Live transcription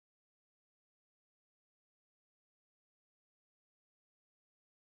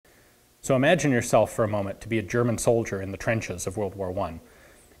So imagine yourself for a moment to be a German soldier in the trenches of World War I.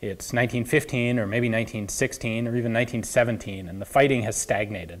 It's 1915 or maybe 1916 or even 1917, and the fighting has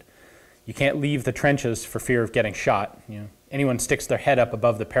stagnated. You can't leave the trenches for fear of getting shot. Anyone sticks their head up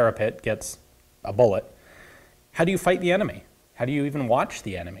above the parapet gets a bullet. How do you fight the enemy? How do you even watch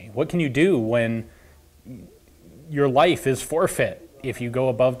the enemy? What can you do when your life is forfeit if you go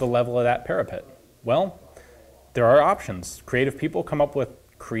above the level of that parapet? Well, there are options. Creative people come up with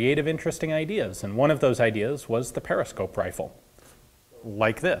creative, interesting ideas, and one of those ideas was the periscope rifle,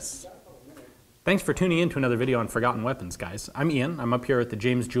 like this. Thanks for tuning in to another video on Forgotten Weapons, guys. I'm Ian. I'm up here at the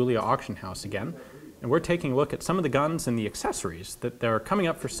James Julia Auction House again, and we're taking a look at some of the guns and the accessories that are coming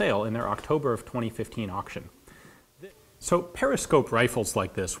up for sale in their October of 2015 auction. So periscope rifles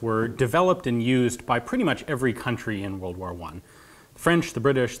like this were developed and used by pretty much every country in World War I. The French, the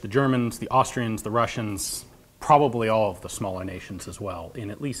British, the Germans, the Austrians, the Russians, probably all of the smaller nations as well,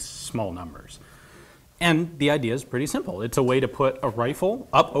 in at least small numbers. And the idea is pretty simple. It's a way to put a rifle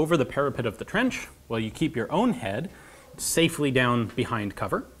up over the parapet of the trench while you keep your own head safely down behind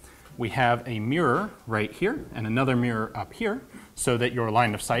cover. We have a mirror right here and another mirror up here so that your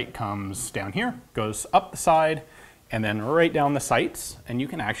line of sight comes down here, goes up the side, and then right down the sights, and you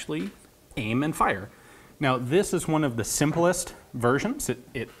can actually aim and fire. Now, this is one of the simplest versions.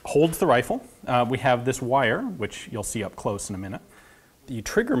 It holds the rifle. We have this wire, which you'll see up close in a minute. The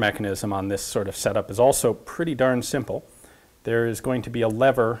trigger mechanism on this sort of setup is also pretty darn simple. There is going to be a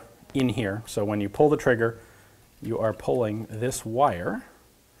lever in here, so when you pull the trigger, you are pulling this wire,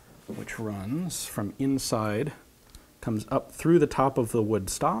 which runs from inside, comes up through the top of the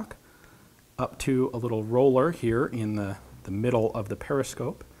wood stock, up to a little roller here in the middle of the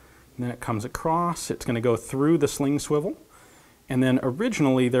periscope. And then it comes across. It's going to go through the sling swivel. And then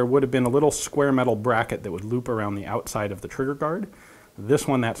originally there would have been a little square metal bracket that would loop around the outside of the trigger guard. This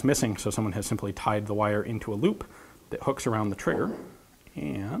one, that's missing, so someone has simply tied the wire into a loop that hooks around the trigger.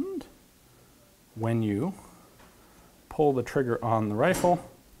 And when you pull the trigger on the rifle,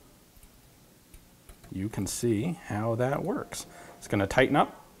 you can see how that works. It's going to tighten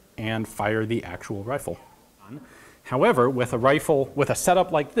up and fire the actual rifle. However, with a rifle, with a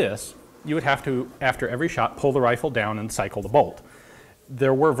setup like this, you would have to, after every shot, pull the rifle down and cycle the bolt.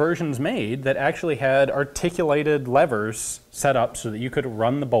 There were versions made that actually had articulated levers set up so that you could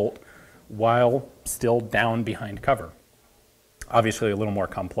run the bolt while still down behind cover. Obviously a little more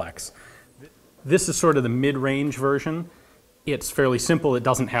complex. This is sort of the mid-range version. It's fairly simple. It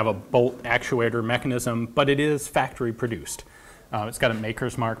doesn't have a bolt actuator mechanism, but it is factory produced. It's got a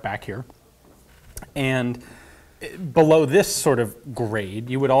maker's mark back here. And below this sort of grade,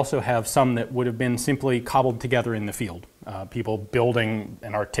 you would also have some that would have been simply cobbled together in the field. People building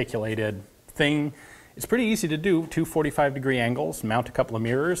an articulated thing. It's pretty easy to do, two 45-degree angles, mount a couple of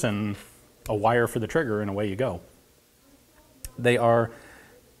mirrors, and a wire for the trigger, and away you go. They are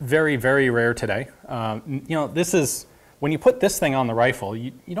very, very rare today. This is, when you put this thing on the rifle,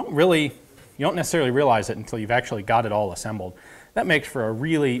 you don't necessarily realize it until you've actually got it all assembled. That makes for a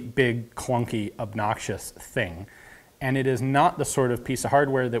really big, clunky, obnoxious thing. And it is not the sort of piece of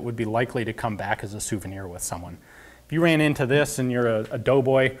hardware that would be likely to come back as a souvenir with someone. If you ran into this and you're a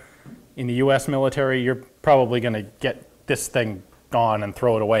doughboy in the US military, you're probably going to get this thing gone and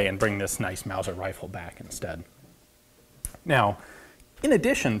throw it away and bring this nice Mauser rifle back instead. Now, in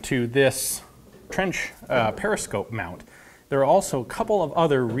addition to this trench periscope mount, there are also a couple of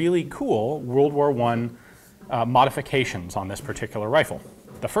other really cool World War I modifications on this particular rifle.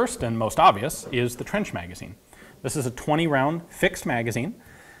 The first and most obvious is the trench magazine. This is a 20-round fixed magazine.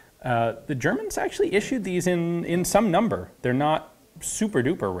 The Germans actually issued these in some number. They're not super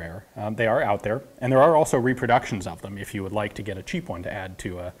duper rare. They are out there, and there are also reproductions of them if you would like to get a cheap one to add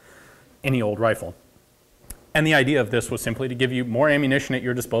to any old rifle. And the idea of this was simply to give you more ammunition at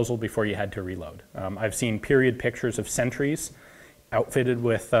your disposal before you had to reload. I've seen period pictures of sentries outfitted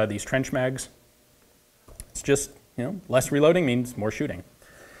with these trench mags. It's just, less reloading means more shooting.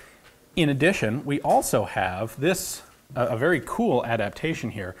 In addition, we also have this, a very cool adaptation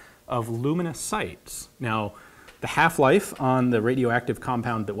here of luminous sights. Now, the half-life on the radioactive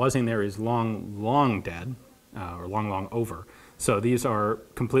compound that was in there is long, long dead, or long, long over. So these are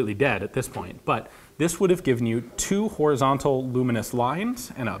completely dead at this point. But this would have given you two horizontal luminous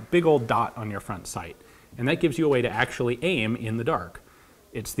lines and a big old dot on your front sight. And that gives you a way to actually aim in the dark.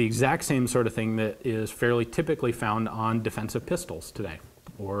 It's the exact same sort of thing that is fairly typically found on defensive pistols today,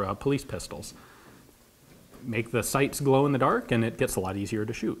 or police pistols. Make the sights glow in the dark, and it gets a lot easier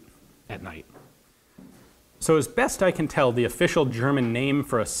to shoot at night. So as best I can tell, the official German name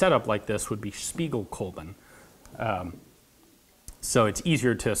for a setup like this would be Spiegelkolben. So it's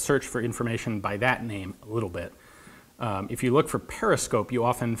easier to search for information by that name a little bit. If you look for periscope, you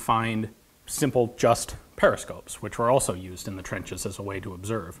often find simple just periscopes, which were also used in the trenches as a way to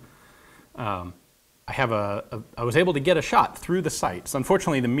observe. I was able to get a shot through the sights.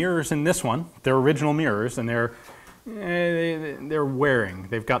 Unfortunately, the mirrors in this one, they're original mirrors, and they're wearing.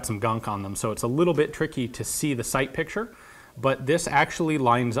 They've got some gunk on them, so it's a little bit tricky to see the sight picture, but this actually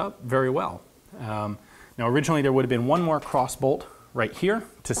lines up very well. Now, originally there would have been one more cross bolt right here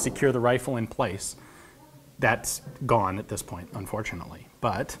to secure the rifle in place. That's gone at this point, unfortunately.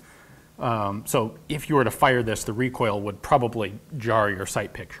 But, so if you were to fire this, the recoil would probably jar your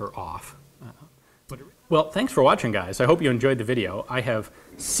sight picture off. Well, thanks for watching, guys. I hope you enjoyed the video. I have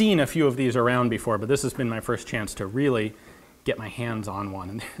seen a few of these around before, but this has been my first chance to really get my hands on one,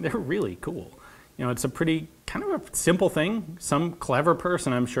 and they're really cool. You know, it's a pretty kind of a simple thing. Some clever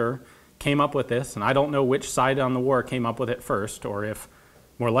person, I'm sure, came up with this, and I don't know which side on the war came up with it first, or if,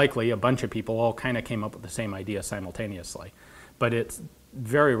 more likely, a bunch of people all kind of came up with the same idea simultaneously. But it's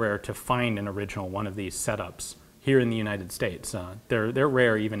very rare to find an original one of these setups here in the United States. They're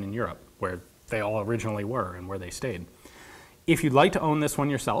rare even in Europe, where they all originally were and where they stayed. If you'd like to own this one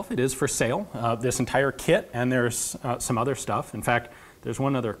yourself, it is for sale. This entire kit, and there's some other stuff. In fact, there's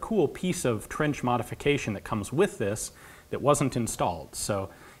one other cool piece of trench modification that comes with this that wasn't installed. So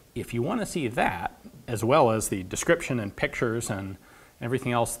if you want to see that, as well as the description and pictures and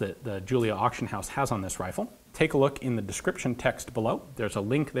everything else that the Julia Auction House has on this rifle, take a look in the description text below. There's a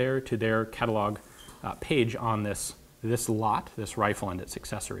link there to their catalog page on this lot, this rifle and its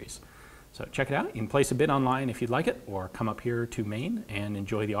accessories. So check it out. You can place a bid online if you'd like it, or come up here to Maine and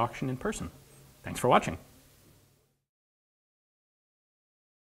enjoy the auction in person. Thanks for watching.